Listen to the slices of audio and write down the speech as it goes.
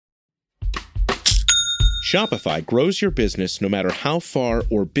Shopify grows your business no matter how far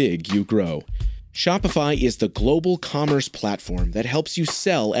or big you grow. Shopify is the global commerce platform that helps you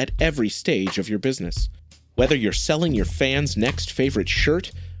sell at every stage of your business. Whether you're selling your fans' next favorite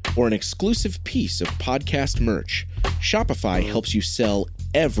shirt or an exclusive piece of podcast merch, Shopify helps you sell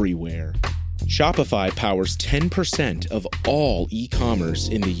everywhere. Shopify powers 10% of all e-commerce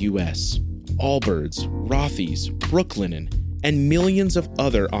in the U.S. Allbirds, Rothy's, Brooklinen, and millions of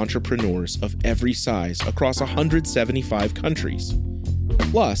other entrepreneurs of every size across 175 countries.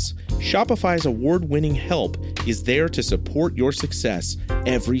 Plus, Shopify's award-winning help is there to support your success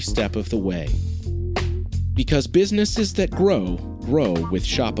every step of the way. Because businesses that grow, grow with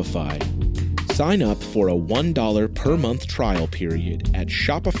Shopify. Sign up for a $1 per month trial period at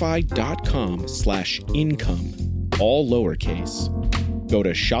shopify.com/income, all lowercase. Go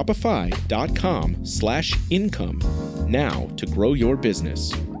to shopify.com/income now to grow your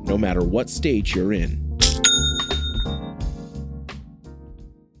business, no matter what stage you're in.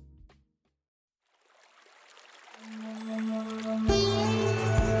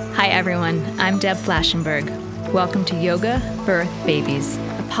 Hi everyone, I'm Deb Flashenberg. Welcome to Yoga, Birth, Babies,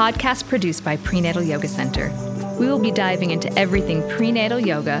 a podcast produced by Prenatal Yoga Center. We will be diving into everything prenatal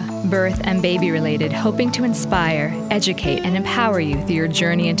yoga, birth, and baby related, hoping to inspire, educate, and empower you through your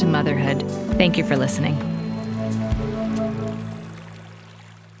journey into motherhood. Thank you for listening.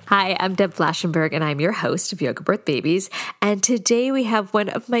 Hi, I'm Deb Flashenberg, and I'm your host of Yoga Birth Babies. And today we have one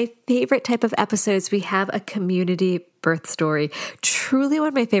of my favorite type of episodes. We have a community birth story. Truly one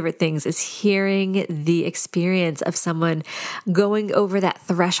of my favorite things is hearing the experience of someone going over that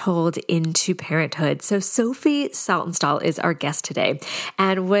threshold into parenthood. So Sophie Saltonstall is our guest today.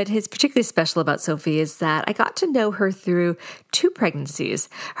 And what is particularly special about Sophie is that I got to know her through two pregnancies.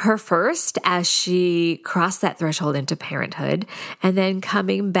 Her first as she crossed that threshold into parenthood, and then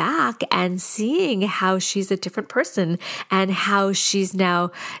coming back and seeing how she's a different person and how she's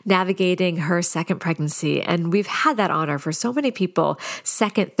now navigating her second pregnancy. And we've had that honor for so many people,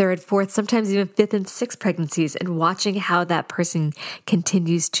 second, third, fourth, sometimes even fifth and sixth pregnancies, and watching how that person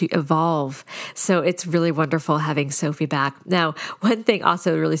continues to evolve. So it's really wonderful having Sophie back. Now, one thing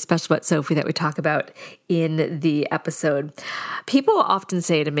also really special about Sophie that we talk about in the episode, people often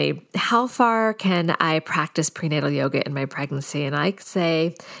say to me, how far can I practice prenatal yoga in my pregnancy? And I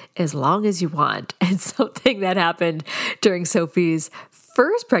say, as long as you want. And something that happened during Sophie's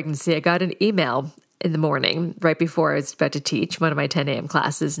first pregnancy, I got an email in the morning, right before I was about to teach one of my 10 a.m.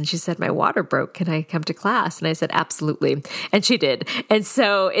 classes. And she said, my water broke. Can I come to class? And I said, absolutely. And she did. And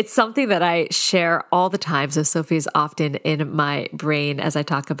so it's something that I share all the time. So Sophie is often in my brain as I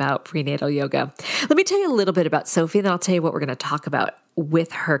talk about prenatal yoga. Let me tell you a little bit about Sophie, and then I'll tell you what we're going to talk about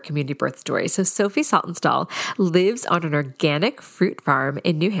with her community birth story. So Sophie Saltonstall lives on an organic fruit farm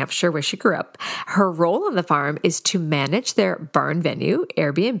in New Hampshire where she grew up. Her role on the farm is to manage their barn venue,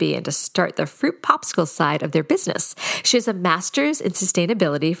 Airbnb, and to start the fruit popsicle side of their business. She has a master's in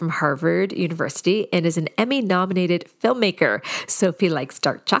sustainability from Harvard University and is an Emmy-nominated filmmaker. Sophie likes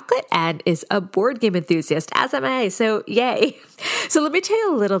dark chocolate and is a board game enthusiast, as am I, so yay. So let me tell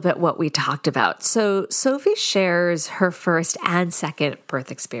you a little bit what we talked about. So Sophie shares her first and second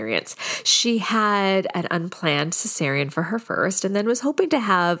birth experience. She had an unplanned cesarean for her first and then was hoping to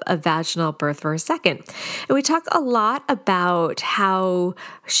have a vaginal birth for her second. And we talk a lot about how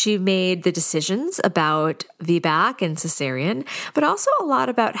she made the decisions about VBAC and cesarean, but also a lot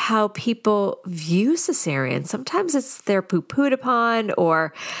about how people view cesarean. Sometimes they're poo-pooed upon,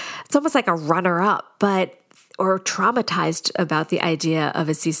 or it's almost like a runner-up, or traumatized about the idea of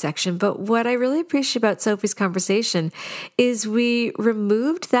a C-section. But what I really appreciate about Sophie's conversation is we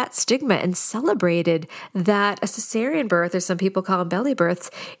removed that stigma and celebrated that a cesarean birth, or some people call them belly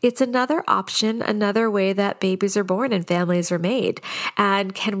births, it's another option, another way that babies are born and families are made.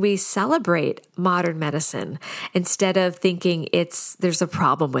 And can we celebrate modern medicine instead of thinking there's a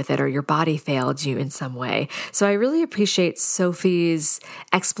problem with it or your body failed you in some way? So I really appreciate Sophie's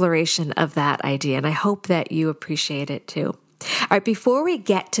exploration of that idea, and I hope that you appreciate it too. All right, before we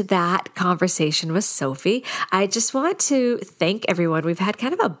get to that conversation with Sophie, I just want to thank everyone. We've had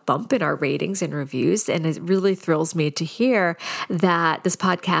kind of a bump in our ratings and reviews, and it really thrills me to hear that this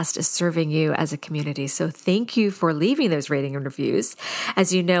podcast is serving you as a community. So thank you for leaving those rating and reviews.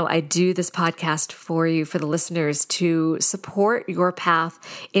 As you know, I do this podcast for you, for the listeners, to support your path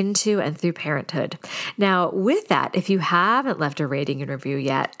into and through parenthood. Now, with that, if you haven't left a rating and review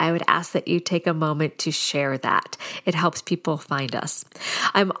yet, I would ask that you take a moment to share that. It helps people people find us.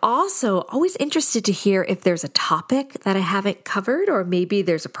 I'm also always interested to hear if there's a topic that I haven't covered, or maybe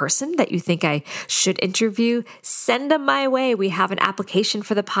there's a person that you think I should interview. Send them my way. We have an application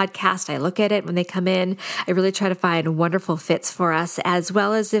for the podcast. I look at it when they come in. I really try to find wonderful fits for us, as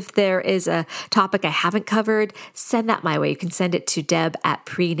well as if there is a topic I haven't covered, send that my way. You can send it to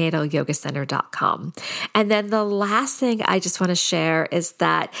deb@prenatalyogacenter.com. And then the last thing I just want to share is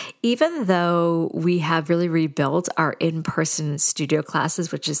that even though we have really rebuilt our in-person studio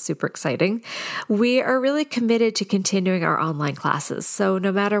classes, which is super exciting, we are really committed to continuing our online classes. So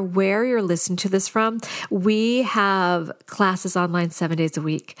no matter where you're listening to this from, we have classes online 7 days a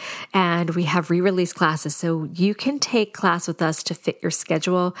week, and we have re-release classes. So you can take class with us to fit your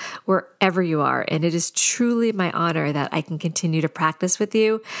schedule wherever you are. And it is truly my honor that I can continue to practice with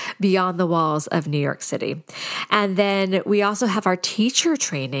you beyond the walls of New York City. And then we also have our teacher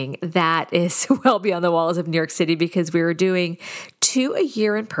training that is well beyond the walls of New York City, because we were doing 2 a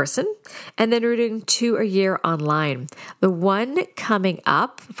year in person, and then we're doing 2 a year online. The one coming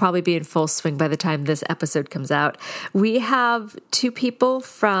up will probably be in full swing by the time this episode comes out. We have 2 people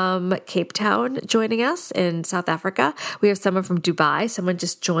from Cape Town joining us in South Africa. We have someone from Dubai. Someone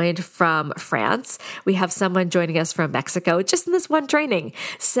just joined from France. We have someone joining us from Mexico, just in this one training.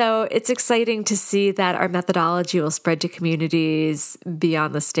 So it's exciting to see that our methodology will spread to communities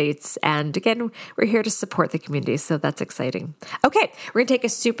beyond the States. And again, we're here to support the community. So that's exciting. Okay, we're going to take a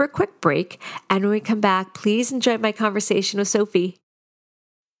super quick break. And when we come back, please enjoy my conversation with Sophie.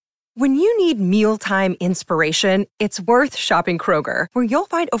 When you need mealtime inspiration, it's worth shopping Kroger, where you'll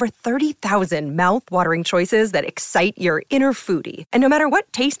find over 30,000 mouth-watering choices that excite your inner foodie. And no matter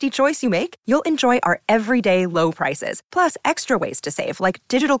what tasty choice you make, you'll enjoy our everyday low prices, plus extra ways to save, like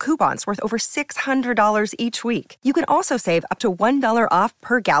digital coupons worth over $600 each week. You can also save up to $1 off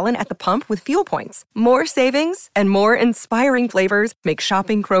per gallon at the pump with fuel points. More savings and more inspiring flavors make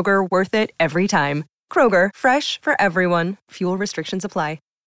shopping Kroger worth it every time. Kroger, fresh for everyone. Fuel restrictions apply.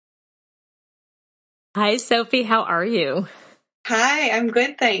 Hi, Sophie. How are you? Hi, I'm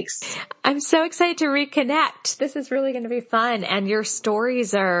good, thanks. I'm so excited to reconnect. This is really going to be fun. And your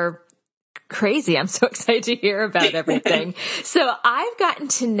stories are crazy. I'm so excited to hear about everything. So I've gotten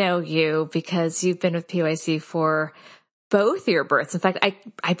to know you because you've been with PYC for both your births. In fact, I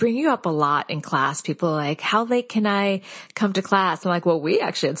bring you up a lot in class. People are like, how late can I come to class? I'm like, well, we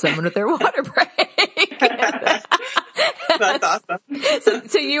actually had someone with their water break. That's awesome.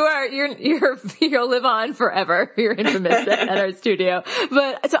 So you'll live on forever. You're infamous at our studio.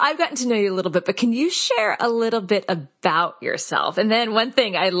 But so I've gotten to know you a little bit, but can you share a little bit about yourself? And then one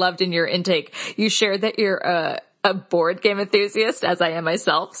thing I loved in your intake, you shared that you're a board game enthusiast, as I am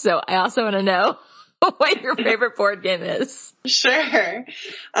myself. So I also want to know what your favorite board game is. Sure.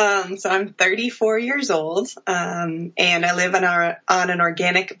 So I'm 34 years old, and I live on an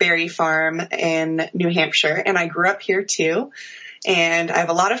organic berry farm in New Hampshire, and I grew up here too. And I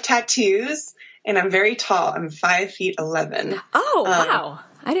have a lot of tattoos, and I'm very tall. I'm 5'11". Oh, wow.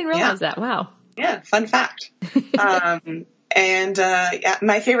 I didn't realize that. Wow. Yeah. Fun fact. My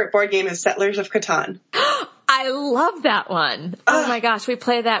favorite board game is Settlers of Catan. I love that one. Oh my gosh. We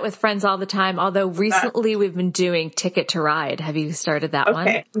play that with friends all the time. Although recently we've been doing Ticket to Ride. Have you started that one?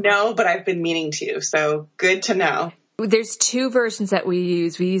 Okay. No, but I've been meaning to. So good to know. There's 2 versions that we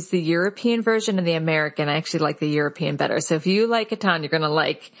use. We use the European version and the American. I actually like the European better. So if you like Catan, you're going to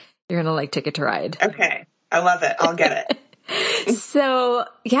like Ticket to Ride. Okay. I love it. I'll get it. So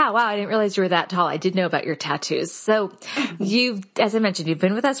yeah, wow. I didn't realize you were that tall. I did know about your tattoos. So as I mentioned, you've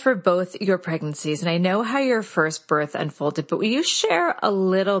been with us for both your pregnancies, and I know how your first birth unfolded, but will you share a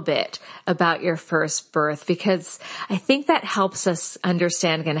little bit about your first birth? Because I think that helps us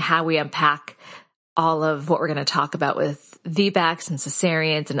understand again how we unpack all of what we're going to talk about with VBACs and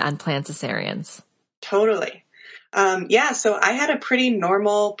cesareans and unplanned cesareans. Totally. So I had a pretty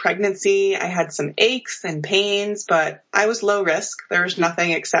normal pregnancy. I had some aches and pains, but I was low risk. There was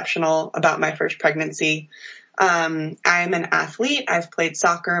nothing exceptional about my first pregnancy. I'm an athlete. I've played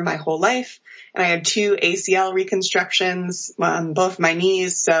soccer my whole life, and I had 2 ACL reconstructions on both my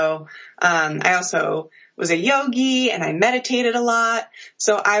knees. So, I also was a yogi and I meditated a lot.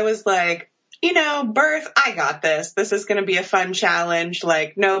 So I was like, birth, I got this. This is going to be a fun challenge.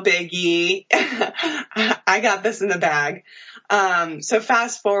 Like, no biggie. I got this in the bag. So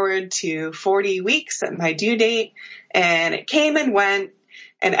fast forward to 40 weeks at my due date, and it came and went.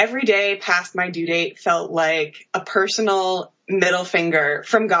 And every day past my due date felt like a personal middle finger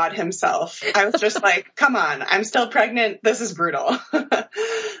from God himself. I was just like, come on, I'm still pregnant. This is brutal.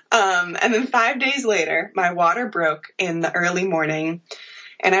 And then 5 days later, my water broke in the early morning.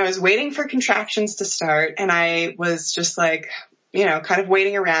 and I was waiting for contractions to start, and I was just like, kind of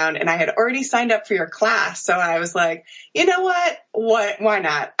waiting around, and I had already signed up for your class. So I was like, you know what, why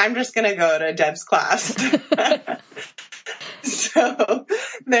not? I'm just going to go to Deb's class. So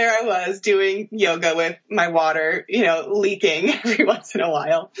there I was doing yoga with my water, leaking every once in a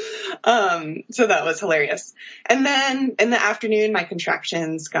while. So that was hilarious. And then in the afternoon, my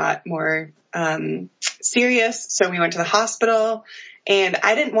contractions got more serious. So we went to the hospital, and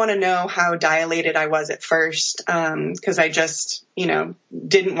I didn't want to know how dilated I was at first, because I just,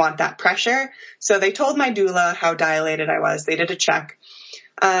 didn't want that pressure. So they told my doula how dilated I was. They did a check.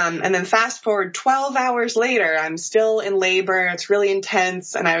 And then fast forward 12 hours later, I'm still in labor. It's really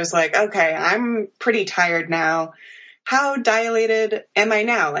intense. And I was like, okay, I'm pretty tired now. How dilated am I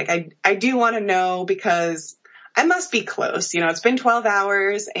now? Like, I do want to know, because I must be close. It's been 12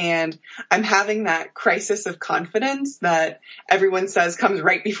 hours, and I'm having that crisis of confidence that everyone says comes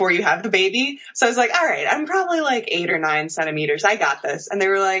right before you have the baby. So I was like, all right, I'm probably like 8 or 9 centimeters. I got this. And they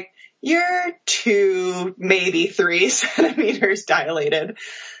were like, you're 2, maybe 3 centimeters dilated.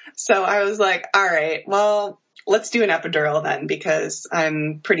 So I was like, all right, well, let's do an epidural then, because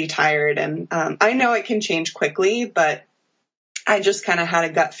I'm pretty tired. And I know it can change quickly, but I just kind of had a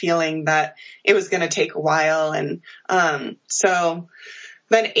gut feeling that it was going to take a while. And so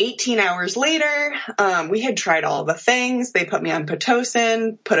then 18 hours later, we had tried all the things. They put me on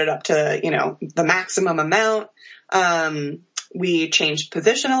Pitocin, put it up to, the maximum amount. We changed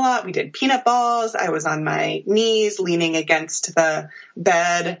position a lot. We did peanut balls. I was on my knees leaning against the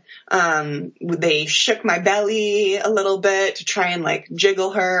bed. They shook my belly a little bit to try and like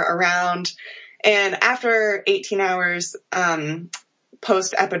jiggle her around. And after 18 hours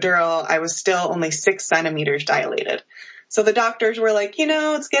post epidural, I was still only 6 centimeters dilated. So the doctors were like,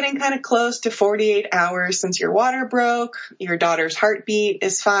 it's getting kind of close to 48 hours since your water broke. Your daughter's heartbeat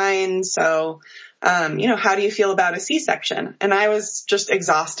is fine. So how do you feel about a C-section? And I was just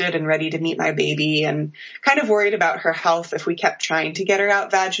exhausted and ready to meet my baby, and kind of worried about her health if we kept trying to get her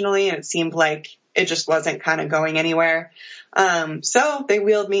out vaginally. And it seemed like it just wasn't kind of going anywhere. So they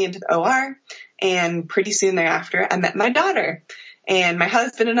wheeled me into the OR, and pretty soon thereafter, I met my daughter. And my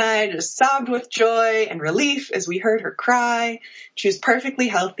husband and I just sobbed with joy and relief as we heard her cry. She was perfectly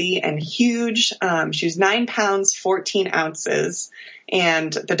healthy and huge. She was 9 pounds, 14 ounces.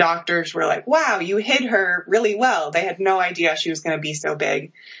 And the doctors were like, wow, you hid her really well. They had no idea she was going to be so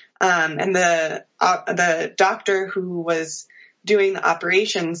big. And the doctor who was doing the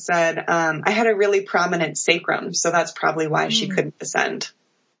operation said, I had a really prominent sacrum. So that's probably why she couldn't descend.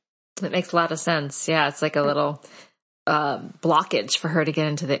 That makes a lot of sense. Yeah. It's like a little blockage for her to get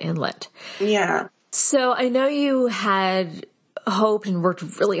into the inlet. Yeah. So I know you had hoped and worked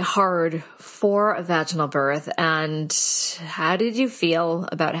really hard for a vaginal birth. And how did you feel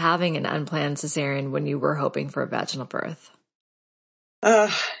about having an unplanned cesarean when you were hoping for a vaginal birth?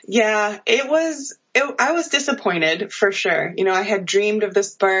 Yeah, I was disappointed for sure. I had dreamed of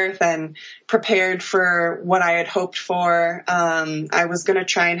this birth and prepared for what I had hoped for. I was going to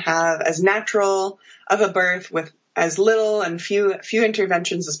try and have as natural of a birth with as little and few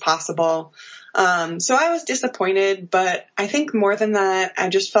interventions as possible. So I was disappointed, but I think more than that, I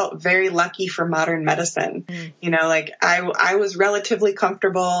just felt very lucky for modern medicine. I was relatively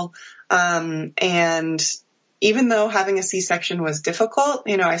comfortable. And even though having a C-section was difficult,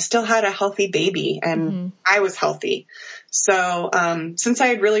 I still had a healthy baby, and I was healthy. So, since I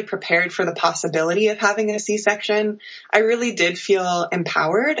had really prepared for the possibility of having a C-section, I really did feel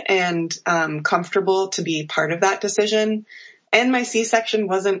empowered and, comfortable to be part of that decision. And my C-section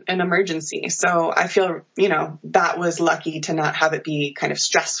wasn't an emergency. So I feel, that was lucky to not have it be kind of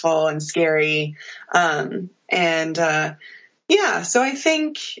stressful and scary. So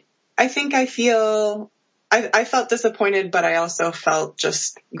I felt disappointed, but I also felt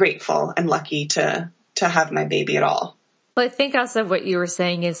just grateful and lucky to have my baby at all. Well, I think also what you were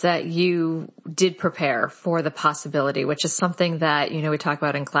saying is that you did prepare for the possibility, which is something that, we talk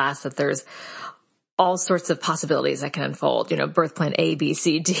about in class, that there's all sorts of possibilities that can unfold, birth plan A, B,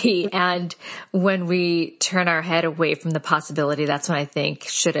 C, D. And when we turn our head away from the possibility, that's when I think,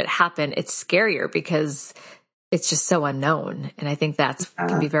 should it happen, it's scarier because it's just so unknown. And I think that's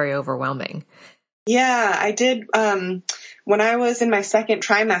can be very overwhelming. Yeah, I did. When I was in my second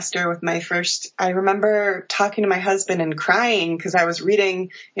trimester with my first, I remember talking to my husband and crying because I was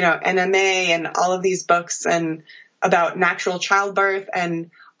reading, NMA and all of these books and about natural childbirth, and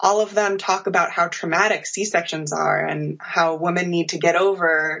all of them talk about how traumatic C-sections are and how women need to get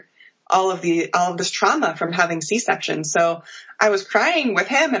over all of this trauma from having C-section. So I was crying with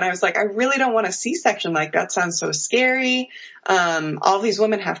him and I was like, I really don't want a C-section. Like, that sounds so scary. All these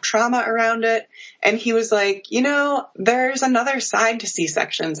women have trauma around it. And he was like, there's another side to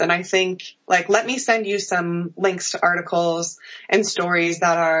C-sections. And I think, like, let me send you some links to articles and stories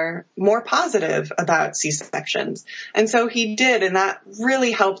that are more positive about C-sections. And so he did. And that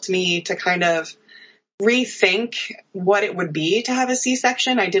really helped me to kind of rethink what it would be to have a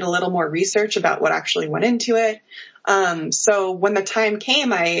C-section. I did a little more research about what actually went into it. So when the time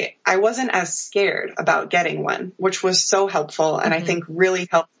came, I wasn't as scared about getting one, which was so helpful. And I think really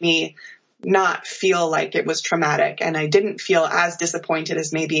helped me not feel like it was traumatic. And I didn't feel as disappointed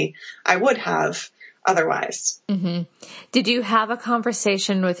as maybe I would have otherwise. Mm-hmm. Did you have a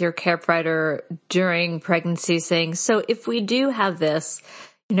conversation with your care provider during pregnancy saying, so if we do have this,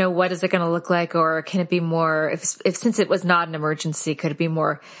 what is it going to look like? Or can it be more, if since it was not an emergency, could it be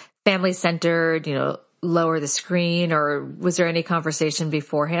more family centered, lower the screen, or was there any conversation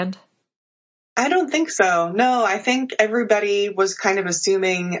beforehand? I don't think so. No, I think everybody was kind of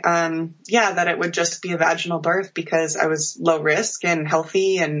assuming, that it would just be a vaginal birth because I was low risk and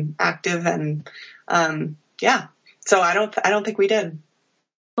healthy and active and, So I don't think we did.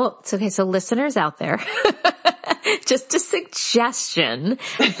 Well, it's okay. So listeners out there, just a suggestion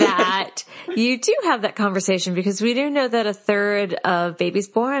that you do have that conversation, because we do know that a third of babies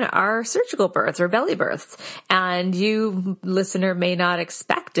born are surgical births or belly births. And you, listener, may not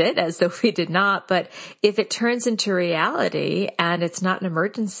expect it, as though we did not, but if it turns into reality and it's not an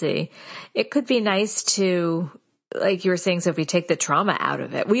emergency, it could be nice to, like you were saying, Sophie, take the trauma out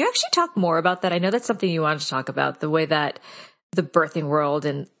of it. Will you actually talk more about that? I know that's something you wanted to talk about, the way that the birthing world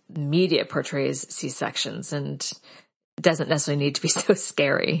and media portrays C-sections, and it doesn't necessarily need to be so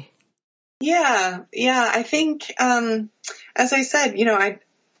scary. Yeah. I think, as I said,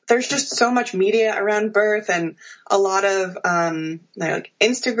 there's just so much media around birth, and a lot of, like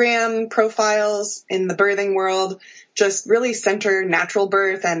Instagram profiles in the birthing world just really center natural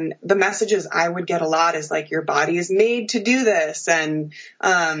birth. And the messages I would get a lot is like, your body is made to do this. And,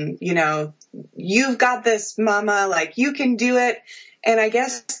 you've got this, mama, like you can do it. And I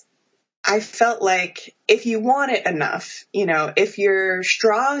guess I felt like if you want it enough, if you're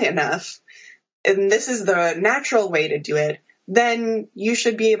strong enough, and this is the natural way to do it, then you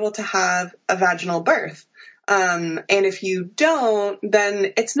should be able to have a vaginal birth. And if you don't,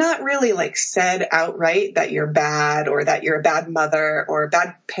 then it's not really like said outright that you're bad, or that you're a bad mother or a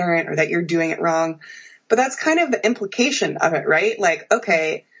bad parent, or that you're doing it wrong. But that's kind of the implication of it, right? Like,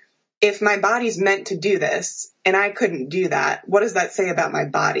 okay, if my body's meant to do this and I couldn't do that, what does that say about my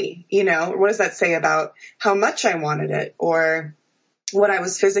body? What does that say about how much I wanted it, or what I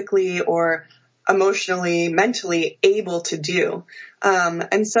was physically or emotionally, mentally able to do?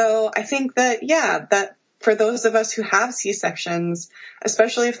 And so I think that, that for those of us who have C-sections,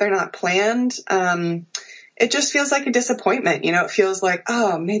 especially if they're not planned, it just feels like a disappointment. It feels like,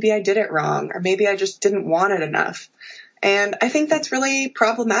 oh, maybe I did it wrong, or maybe I just didn't want it enough. And I think that's really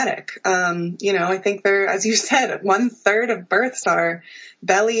problematic. I think as you said, 1/3 of births are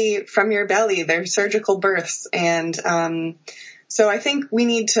from your belly. They're surgical births. And, so I think we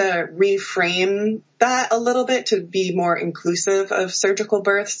need to reframe that a little bit to be more inclusive of surgical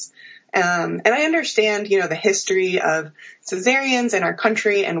births. And I understand, the history of cesareans in our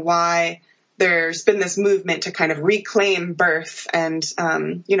country and why there's been this movement to kind of reclaim birth and,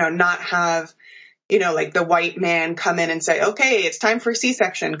 not have, like the white man come in and say, okay, it's time for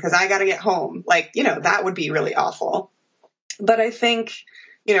C-section because I got to get home. Like, that would be really awful. But I think,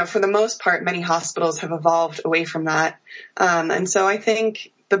 for the most part, many hospitals have evolved away from that. And so I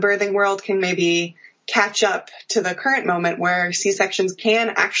think the birthing world can maybe catch up to the current moment where C-sections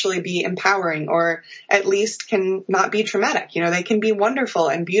can actually be empowering, or at least can not be traumatic. They can be wonderful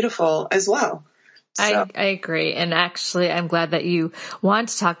and beautiful as well. So. I agree. And actually, I'm glad that you want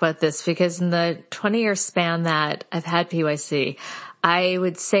to talk about this, because in the 20-year span that I've had PYC, I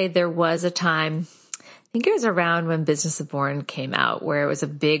would say there was a time, I think it was around when Business of Born came out, where it was a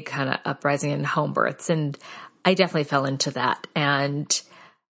big kind of uprising in home births. And I definitely fell into that. And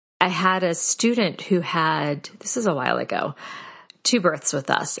I had a student who had, this is a while ago, 2 births with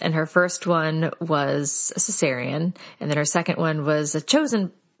us. And her first one was a cesarean. And then her second one was a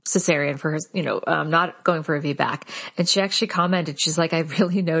chosen cesarean for her, not going for a VBAC. And she actually commented, she's like, I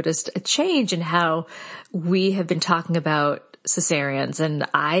really noticed a change in how we have been talking about cesareans. And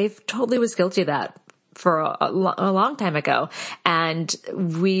I totally was guilty of that for a long time ago. And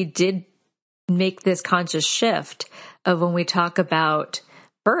we did make this conscious shift of when we talk about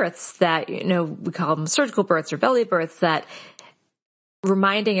births that, we call them surgical births or belly births, that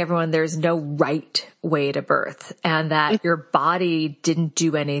reminding everyone there's no right way to birth and that your body didn't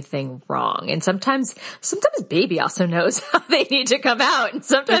do anything wrong. And sometimes baby also knows how they need to come out, and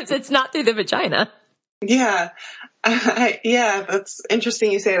sometimes it's not through the vagina. Yeah. Yeah, that's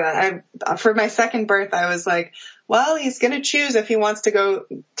interesting you say that. For my second birth, I was like, well, he's going to choose if he wants to go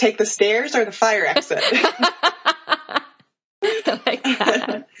take the stairs or the fire exit. Like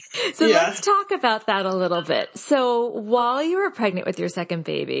that. So let's talk about that a little bit. So while you were pregnant with your second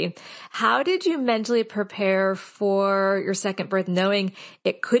baby, how did you mentally prepare for your second birth, knowing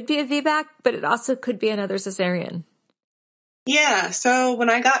it could be a VBAC, but it also could be another cesarean? Yeah. So when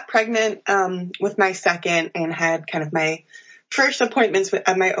I got pregnant with my second and had kind of my first appointments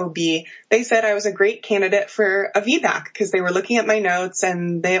at my OB, they said I was a great candidate for a VBAC because they were looking at my notes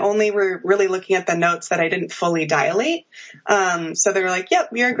and they only were really looking at the notes that I didn't fully dilate. So they were like,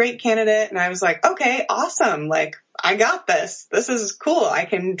 yep, you're a great candidate. And I was like, okay, awesome. Like, I got this. This is cool. I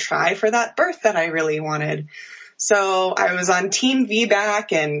can try for that birth that I really wanted. So I was on Team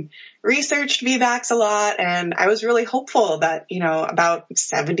VBAC and researched VBACs a lot. And I was really hopeful that, about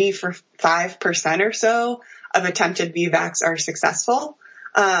 75% or so of attempted VBACs are successful.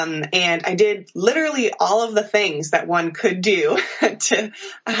 And I did literally all of the things that one could do to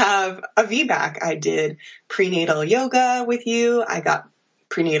have a VBAC. I did prenatal yoga with you. I got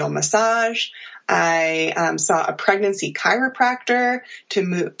prenatal massage. I saw a pregnancy chiropractor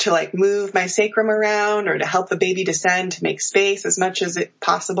to move my sacrum around or to help the baby descend, to make space as much as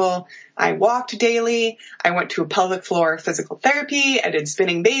possible. I walked daily. I went to a pelvic floor physical therapy. I did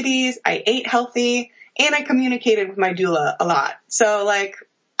spinning babies. I ate healthy. And I communicated with my doula a lot. So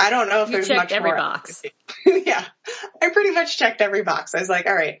I don't know if there's much more. You checked every box. Yeah, I pretty much checked every box. I was like,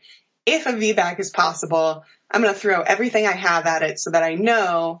 all right, if a VBAC is possible, I'm going to throw everything I have at it so that I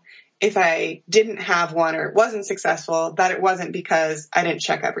know if I didn't have one or it wasn't successful, that it wasn't because I didn't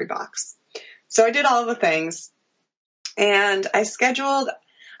check every box. So I did all the things and I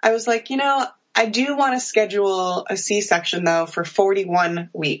was like, I do want to schedule a C-section though for 41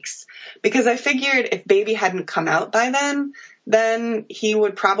 weeks because I figured if baby hadn't come out by then he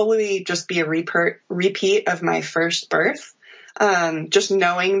would probably just be a repeat of my first birth. Just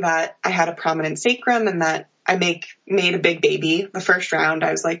knowing that I had a prominent sacrum and that I made a big baby the first round,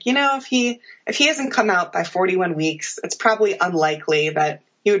 I was like, if he hasn't come out by 41 weeks, it's probably unlikely that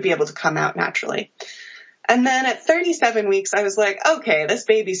he would be able to come out naturally. And then at 37 weeks, I was like, okay, this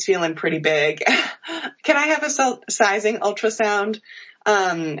baby's feeling pretty big. Can I have a sizing ultrasound?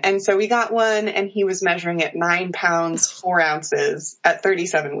 And so we got one and he was measuring at 9 pounds, 4 ounces at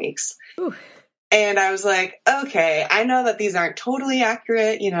 37 weeks. Ooh. And I was like, okay, I know that these aren't totally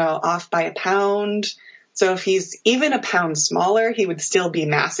accurate, off by a pound. So if he's even a pound smaller, he would still be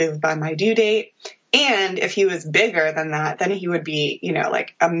massive by my due date. And if he was bigger than that, then he would be,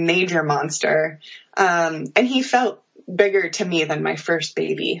 like a major monster. And he felt bigger to me than my first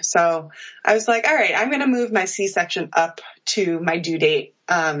baby. So I was like, all right, I'm going to move my C-section up to my due date.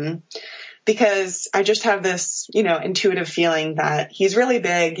 Because I just have this, intuitive feeling that he's really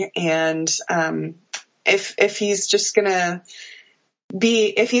big. And, if he's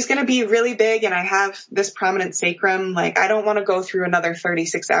going to be really big and I have this prominent sacrum, I don't want to go through another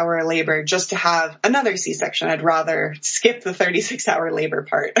 36-hour labor just to have another C-section. I'd rather skip the 36-hour labor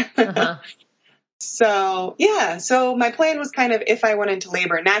part. Uh-huh. So my plan was kind of, if I went into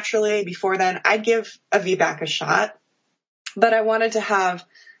labor naturally before then, I'd give a VBAC a shot, but I wanted to have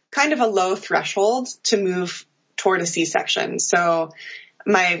kind of a low threshold to move toward a C-section. So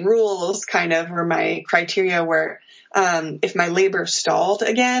my rules or my criteria were, if my labor stalled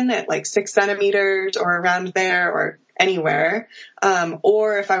again at 6 centimeters or around there or anywhere,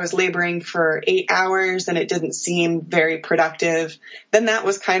 or if I was laboring for 8 hours and it didn't seem very productive, then that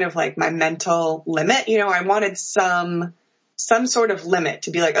was kind of my mental limit. I wanted some sort of limit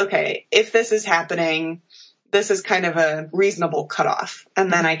to be like, okay, if this is happening, this is kind of a reasonable cutoff.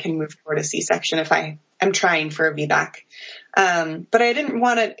 And then I can move toward a C-section if I am trying for a VBAC. But I didn't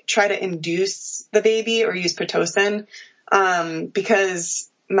want to try to induce the baby or use Pitocin, because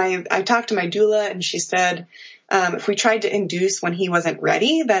I talked to my doula and she said, if we tried to induce when he wasn't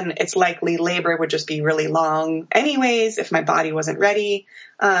ready, then it's likely labor would just be really long anyways if my body wasn't ready.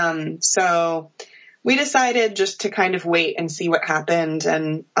 So we decided just to kind of wait and see what happened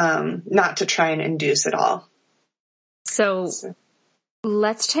and, not to try and induce at all. So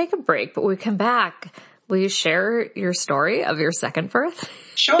let's take a break, but when we come back, will you share your story of your second birth?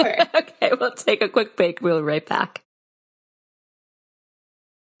 Sure. Okay, we'll take a quick break. We'll be right back.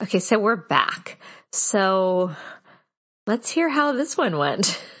 Okay, so we're back. So let's hear how this one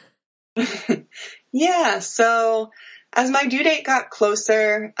went. Yeah, so As my due date got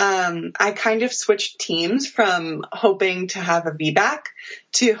closer, I kind of switched teams from hoping to have a VBAC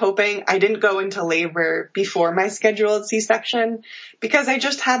to hoping I didn't go into labor before my scheduled C-section, because I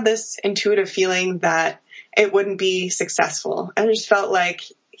just had this intuitive feeling that it wouldn't be successful. I just felt like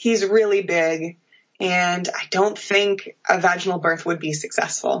he's really big, and I don't think a vaginal birth would be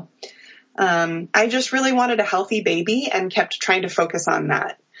successful. I just really wanted a healthy baby and kept trying to focus on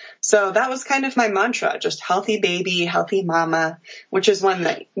that. So that was kind of my mantra, just healthy baby, healthy mama, which is one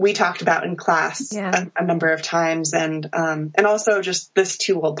that we talked about in class a number of times. And also just this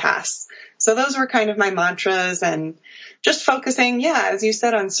too will pass. So those were kind of my mantras, and just focusing, as you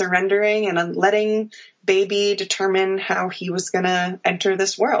said, on surrendering and on letting baby determine how he was going to enter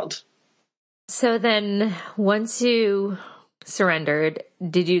this world. So then once you surrendered,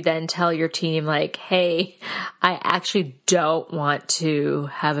 did you then tell your team like, hey, I actually don't want to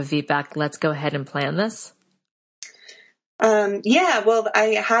have a VBAC. Let's go ahead and plan this? Well,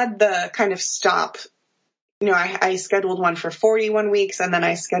 I had the kind of stop, I scheduled one for 41 weeks and then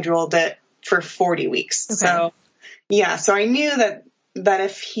I scheduled it for 40 weeks. Okay. So I knew that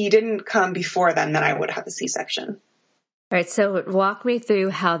if he didn't come before then I would have a C-section. All right. So walk me through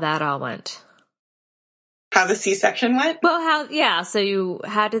how that all went. How the C-section went? Well, so you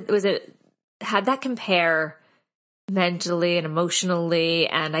had had that compare mentally and emotionally,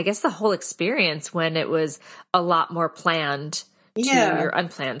 and I guess the whole experience when it was a lot more planned to your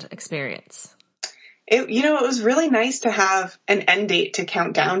unplanned experience? It was really nice to have an end date to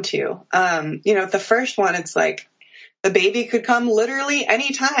count down to. The first one, it's like the baby could come literally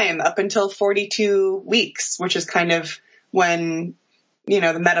anytime up until 42 weeks, which is kind of when,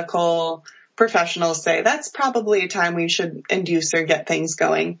 the medical professionals say that's probably a time we should induce or get things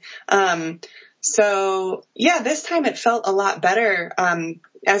going. This time it felt a lot better.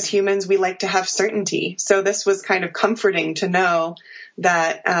 As humans, we like to have certainty. So this was kind of comforting to know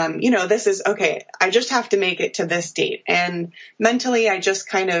that, this is okay. I just have to make it to this date. And mentally, I just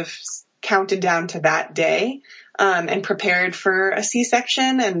kind of counted down to that day, and prepared for a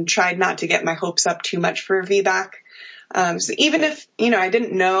C-section and tried not to get my hopes up too much for a VBAC. So even if, I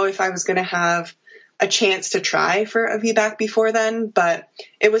didn't know if I was going to have a chance to try for a VBAC before then, but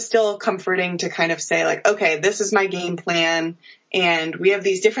it was still comforting to kind of say like, okay, this is my game plan and we have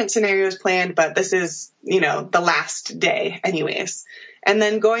these different scenarios planned, but this is, the last day anyways. And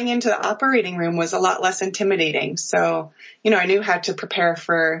then going into the operating room was a lot less intimidating. So, I knew how to prepare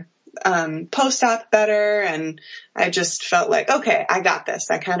for post-op better, and I just felt like, okay, I got this.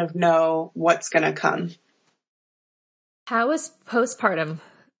 I kind of know what's going to come. How was postpartum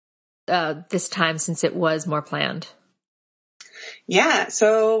this time, since it was more planned? Yeah,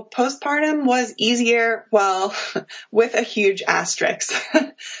 so postpartum was easier, well, with a huge asterisk.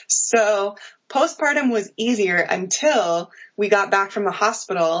 So postpartum was easier until we got back from the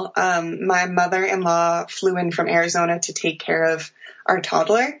hospital. My mother-in-law flew in from Arizona to take care of our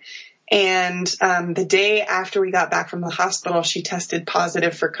toddler. And the day after we got back from the hospital, she tested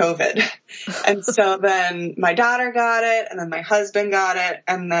positive for COVID. And so then my daughter got it, and then my husband got it,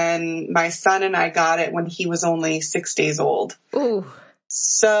 and then my son and I got it when he was only 6 days old. Ooh.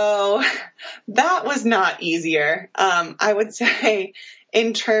 So that was not easier. I would say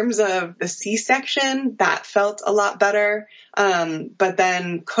in terms of the C-section, that felt a lot better. But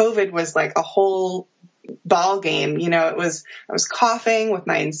then COVID was like a whole ball game. I was coughing with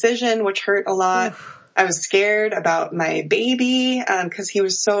my incision, which hurt a lot. Oof. I was scared about my baby, cause he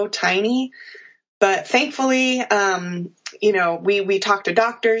was so tiny, but thankfully, we talked to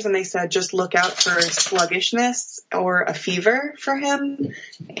doctors and they said, just look out for sluggishness or a fever for him.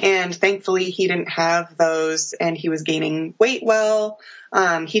 And thankfully he didn't have those, and he was gaining weight well.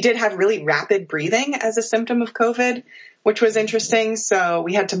 He did have really rapid breathing as a symptom of COVID, which was interesting. So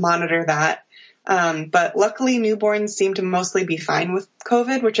we had to monitor that. But luckily newborns seem to mostly be fine with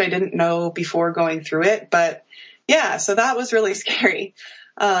COVID, which I didn't know before going through it. But yeah, so that was really scary.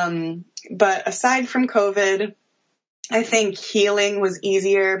 But aside from COVID, I think healing was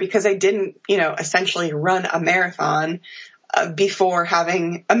easier because I didn't, essentially run a marathon before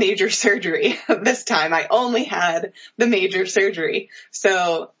having a major surgery. This time I only had the major surgery.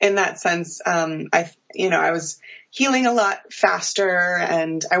 So in that sense, I was healing a lot faster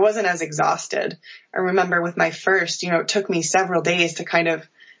and I wasn't as exhausted. I remember with my first, it took me several days to kind of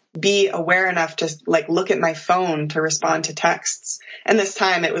be aware enough to look at my phone to respond to texts. And this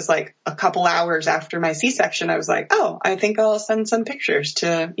time it was like a couple hours after my C-section, I was like, oh, I think I'll send some pictures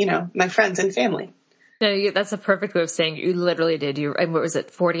to, my friends and family. No, that's a perfect way of saying you literally did. What was it,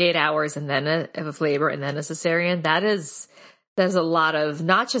 48 hours and then of labor and then a cesarean? That is There's a lot of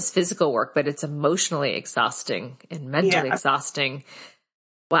not just physical work, but it's emotionally exhausting and mentally exhausting.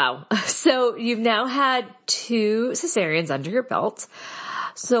 Wow. So you've now had 2 cesareans under your belt.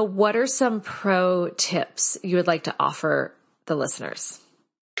 So what are some pro tips you would like to offer the listeners?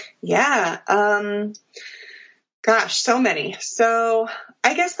 Yeah. Gosh, so many. So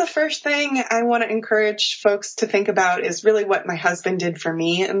I guess the first thing I want to encourage folks to think about is really what my husband did for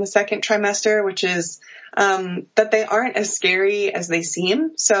me in the second trimester, which is that they aren't as scary as they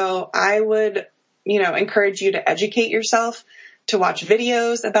seem. So I would, encourage you to educate yourself, to watch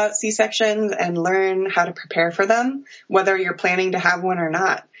videos about C-sections and learn how to prepare for them, whether you're planning to have one or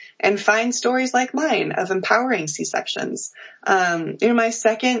not. And find stories like mine of empowering C-sections. My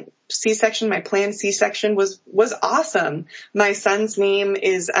second C-section, my planned C-section was awesome. My son's name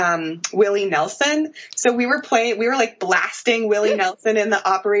is Willie Nelson. So we were like blasting Willie Nelson in the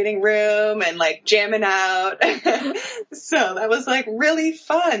operating room and like jamming out. So that was like really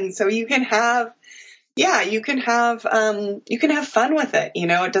fun. So you can have fun with it.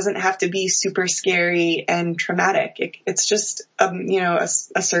 It doesn't have to be super scary and traumatic. It's just, a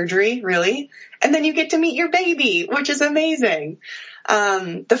surgery really. And then you get to meet your baby, which is amazing.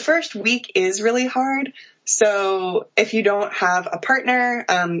 The first week is really hard. So if you don't have a partner,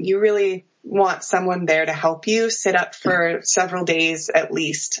 you really want someone there to help you sit up for several days at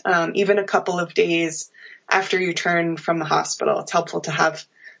least, even a couple of days after you turn from the hospital. It's helpful to have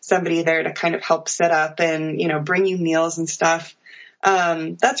somebody there to kind of help set up and, bring you meals and stuff.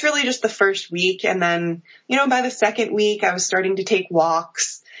 That's really just the first week. And then, by the second week, I was starting to take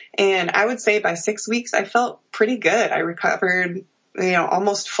walks. And I would say by 6 weeks, I felt pretty good. I recovered,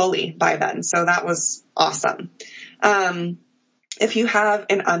 almost fully by then. So that was awesome. If you have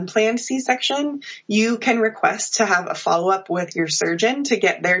an unplanned C-section, you can request to have a follow-up with your surgeon to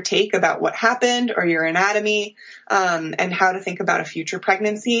get their take about what happened or your anatomy, and how to think about a future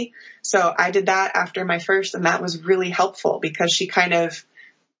pregnancy. So I did that after my first, and that was really helpful because she kind of,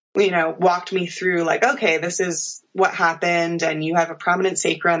 walked me through like, okay, this is what happened and you have a prominent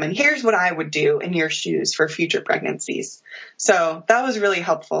sacrum and here's what I would do in your shoes for future pregnancies. So that was really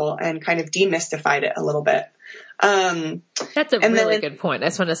helpful and kind of demystified it a little bit. That's a really good point. I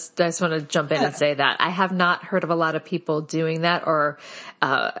just want to jump in and say that I have not heard of a lot of people doing that or,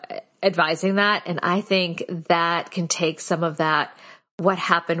 advising that. And I think that can take some of that. What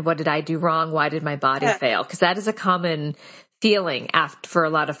happened? What did I do wrong? Why did my body fail? Because that is a common feeling for a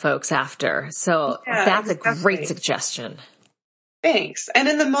lot of folks after. So that's exactly. A great suggestion. Thanks. And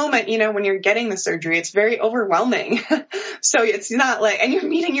in the moment, when you're getting the surgery, it's very overwhelming. So it's not like, and you're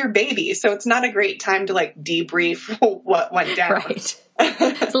meeting your baby. So it's not a great time to like debrief what went down. Right.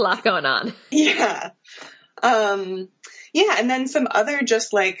 There's a lot going on. Yeah. And then some other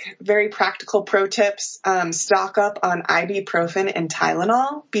just like very practical pro tips, stock up on ibuprofen and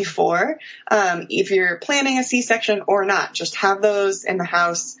Tylenol before, if you're planning a C-section or not, just have those in the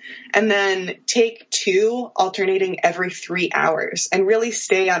house and then take 2 alternating every 3 hours and really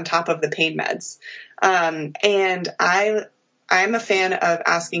stay on top of the pain meds. And I'm a fan of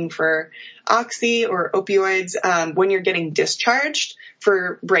asking for oxy or opioids, when you're getting discharged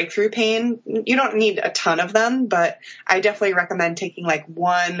for breakthrough pain. You don't need a ton of them, but I definitely recommend taking like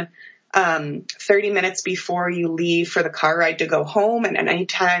one 30 minutes before you leave for the car ride to go home. And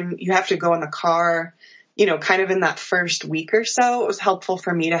anytime you have to go in the car, kind of in that first week or so, it was helpful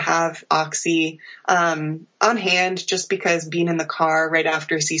for me to have oxy on hand just because being in the car right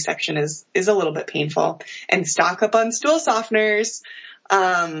after a C-section is a little bit painful. And stock up on stool softeners.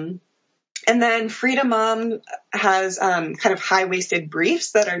 And then Freedom Mom has kind of high-waisted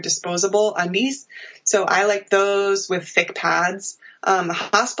briefs that are disposable undies. So I like those with thick pads. The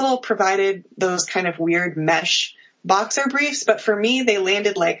hospital provided those kind of weird mesh boxer briefs, but for me, they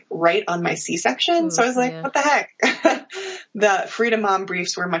landed like right on my C-section. So I was like, what the heck? The Freedom Mom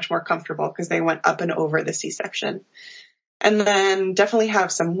briefs were much more comfortable because they went up and over the C-section. And then definitely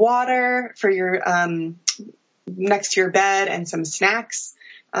have some water for your next to your bed and some snacks.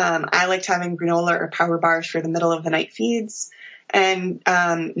 I liked having granola or power bars for the middle of the night feeds. And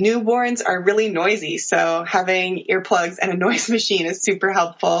newborns are really noisy, so having earplugs and a noise machine is super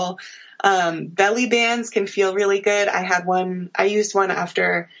helpful. Belly bands can feel really good. I used one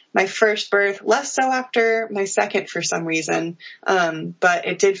after my first birth, less so after my second for some reason. But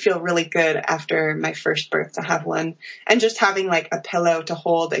it did feel really good after my first birth to have one. And just having like a pillow to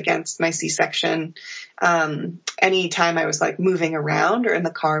hold against my C-section, anytime I was like moving around or in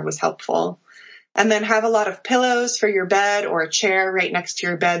the car was helpful. And then have a lot of pillows for your bed or a chair right next to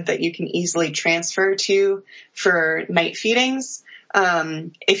your bed that you can easily transfer to for night feedings.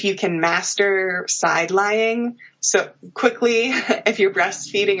 If you can master side lying, So quickly, if you're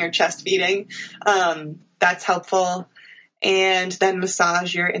breastfeeding or chest feeding, that's helpful. And then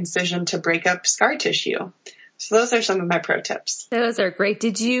massage your incision to break up scar tissue. So those are some of my pro tips. Those are great.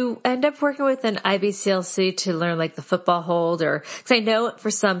 Did you end up working with an IBCLC to learn like the football hold, or, cause I know for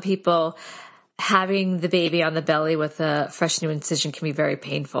some people having the baby on the belly with a fresh new incision can be very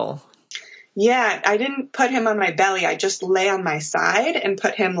painful. Yeah, I didn't put him on my belly. I just lay on my side and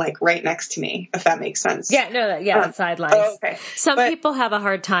put him like right next to me, if that makes sense. Yeah, no, sidelines. Oh, okay. Some people have a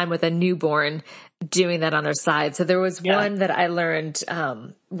hard time with a newborn doing that on their side. So there was one that I learned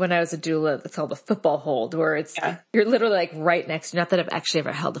when I was a doula. It's called the football hold, where it's you're literally like right next to. Not that I've actually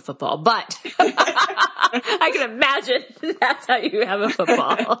ever held a football, but I can imagine that's how you have a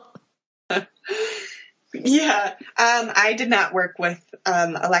football. Yeah. I did not work with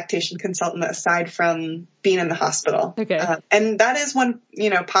a lactation consultant aside from being in the hospital. Okay. And that is one,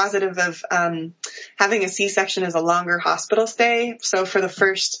 positive of having a C-section is a longer hospital stay. So for the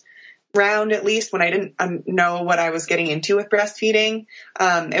first round, at least, when I didn't know what I was getting into with breastfeeding,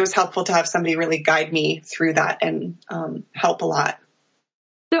 it was helpful to have somebody really guide me through that and help a lot.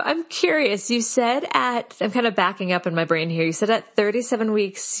 So I'm curious, you said I'm kind of backing up in my brain here. You said at 37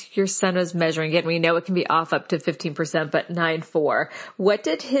 weeks, your son was measuring it, and we know it can be off up to 15%, but 9.4.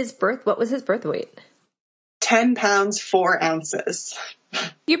 What was his birth weight? 10 pounds, 4 ounces.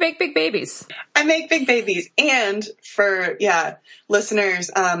 You make big babies. I make big babies. And for,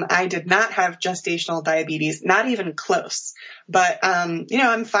 listeners, I did not have gestational diabetes, not even close. But, I'm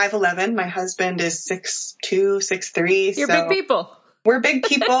 5'11". My husband is 6'2", 6'3". You're big people. We're big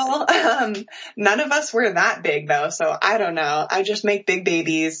people. None of us were that big though. So I don't know. I just make big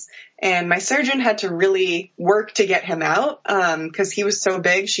babies. And my surgeon had to really work to get him out. Cause he was so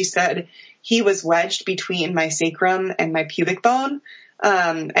big. She said he was wedged between my sacrum and my pubic bone.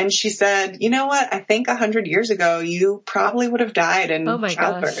 And she said, you know what? I think 100 years ago, you probably would have died in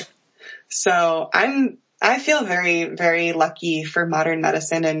childbirth. Gosh. So I feel very, very lucky for modern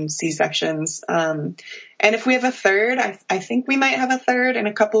medicine and C-sections. And if we have a third, I think we might have a third in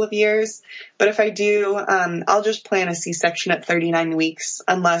a couple of years. But if I do, I'll just plan a C-section at 39 weeks,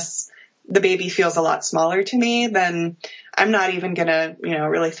 unless the baby feels a lot smaller to me, then I'm not even going to,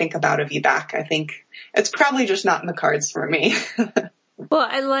 really think about a VBAC. I think it's probably just not in the cards for me. Well,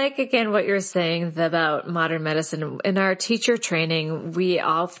 I like, again, what you're saying about modern medicine. In our teacher training, we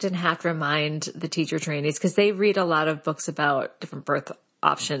often have to remind the teacher trainees, because they read a lot of books about different birth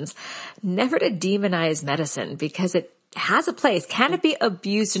options, never to demonize medicine, because it has a place. Can it be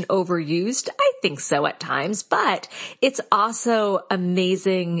abused and overused? I think so at times, but it's also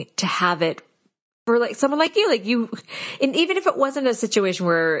amazing to have it for like someone like you, and even if it wasn't a situation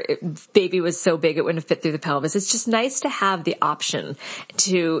where baby was so big it wouldn't fit through the pelvis, it's just nice to have the option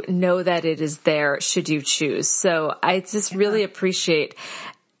to know that it is there should you choose. So I just really appreciate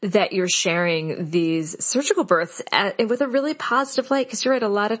that you're sharing these surgical births with a really positive light, because you're right. A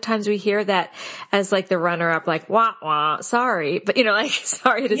lot of times we hear that as like the runner up, like, wah, wah, sorry, but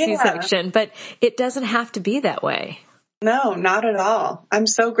sorry to C-section, but it doesn't have to be that way. No, not at all. I'm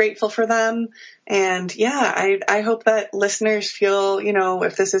so grateful for them. And I hope that listeners feel,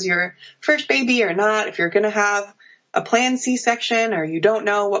 if this is your first baby or not, if you're going to have a planned C-section or you don't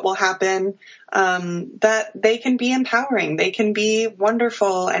know what will happen, that they can be empowering. They can be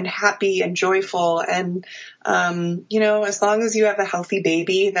wonderful and happy and joyful. And, as long as you have a healthy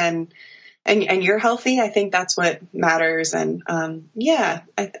baby, then and you're healthy, I think that's what matters. And, one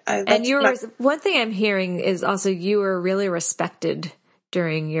thing I'm hearing is also you were really respected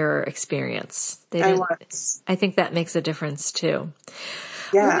during your experience. I think that makes a difference too.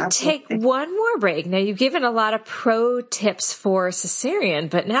 Yeah, we're going to take one more break. Now, you've given a lot of pro tips for cesarean,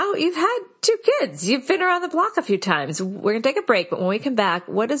 but now you've had 2 kids. You've been around the block a few times. We're going to take a break, but when we come back,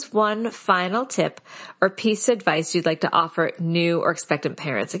 what is one final tip or piece of advice you'd like to offer new or expectant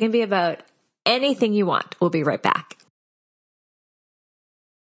parents? It can be about anything you want. We'll be right back.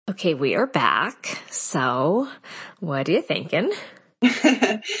 Okay, we are back. So, what are you thinking?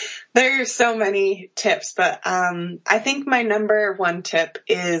 There are so many tips, but I think my number one tip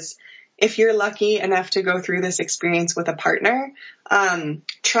is, if you're lucky enough to go through this experience with a partner,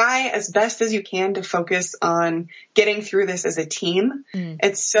 try as best as you can to focus on getting through this as a team.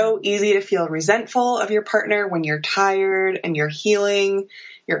 It's so easy to feel resentful of your partner when you're tired and you're healing.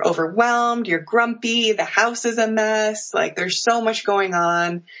 You're overwhelmed, you're grumpy, the house is a mess, like there's so much going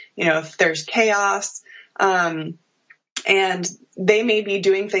on, there's chaos. And they may be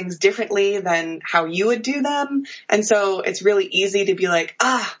doing things differently than how you would do them. And so it's really easy to be like,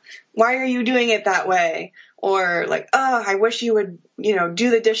 why are you doing it that way? or like, oh, I wish you would, do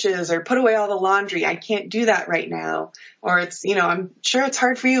the dishes or put away all the laundry. I can't do that right now. Or it's, I'm sure it's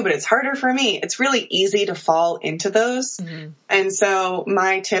hard for you, but it's harder for me. It's really easy to fall into those. Mm-hmm. And so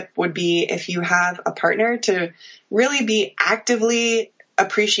my tip would be, if you have a partner, to really be actively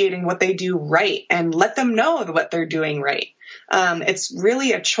appreciating what they do right and let them know what they're doing right. It's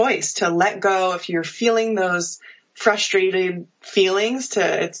really a choice to let go if you're feeling those frustrated feelings.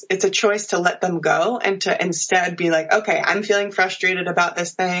 It's a choice to let them go and to instead be like, okay, I'm feeling frustrated about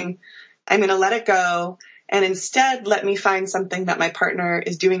this thing. I'm going to let it go. And instead let me find something that my partner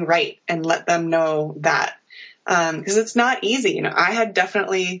is doing right and let them know that. Cause it's not easy. I had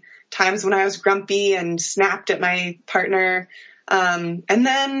definitely times when I was grumpy and snapped at my partner. And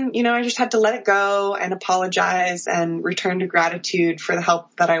then, I just had to let it go and apologize and return to gratitude for the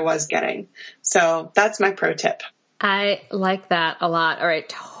help that I was getting. So that's my pro tip. I like that a lot. All right.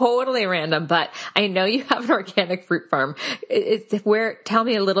 Totally random, but I know you have an organic fruit farm. Tell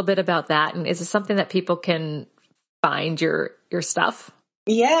me a little bit about that. And is it something that people can find your stuff?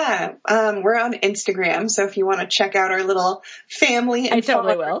 Yeah. We're on Instagram. So if you want to check out our little family, I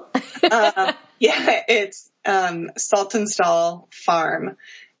totally will. Yeah, it's, Salt and Stall Farm.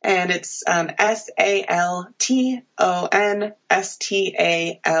 And it's, SaltonStall,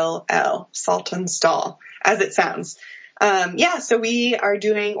 Salt and Stall, as it sounds. So we are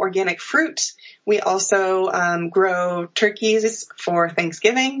doing organic fruit. We also, grow turkeys for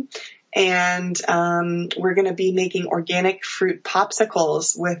Thanksgiving. And, we're going to be making organic fruit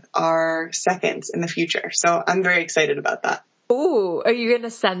popsicles with our seconds in the future. So I'm very excited about that. Ooh, are you going to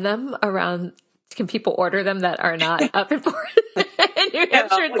send them around? Can people order them that are not up in New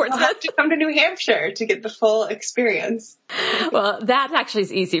Hampshire and Portsmouth? You'll have to come to New Hampshire to get the full experience. Well, that actually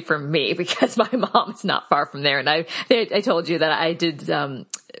is easy for me because my mom is not far from there. And I told you that I did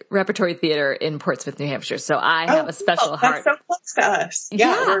repertory theater in Portsmouth, New Hampshire. So I have a special heart. That's so close to us.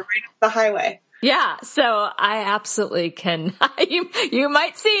 Yeah, we're right up the highway. Yeah, so I absolutely can. You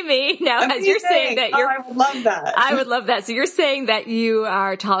might see me now. Amazing. As you're saying that I would love that. I would love that. So you're saying that you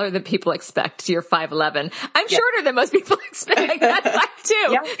are taller than people expect. You're 5'11". I'm shorter than most people expect. That's fine too.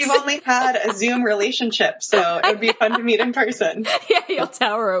 Yeah, we've only had a Zoom relationship, so it would be fun to meet in person. Yeah, you'll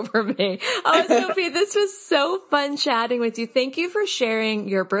tower over me. Oh, Sophie, this was so fun chatting with you. Thank you for sharing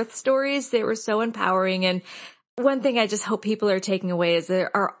your birth stories. They were so empowering. And one thing I just hope people are taking away is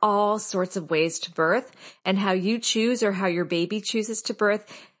there are all sorts of ways to birth, and how you choose or how your baby chooses to birth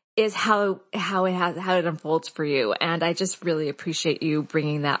is how it unfolds for you. And I just really appreciate you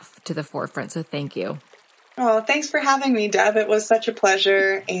bringing that to the forefront. So thank you. Oh, thanks for having me, Deb. It was such a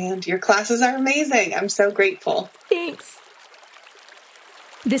pleasure, and your classes are amazing. I'm so grateful. Thanks.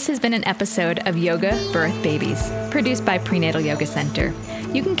 This has been an episode of Yoga Birth Babies, produced by Prenatal Yoga Center.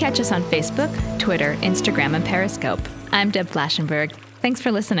 You can catch us on Facebook, Twitter, Instagram, and Periscope. I'm Deb Flaschenberg. Thanks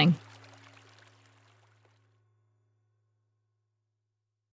for listening.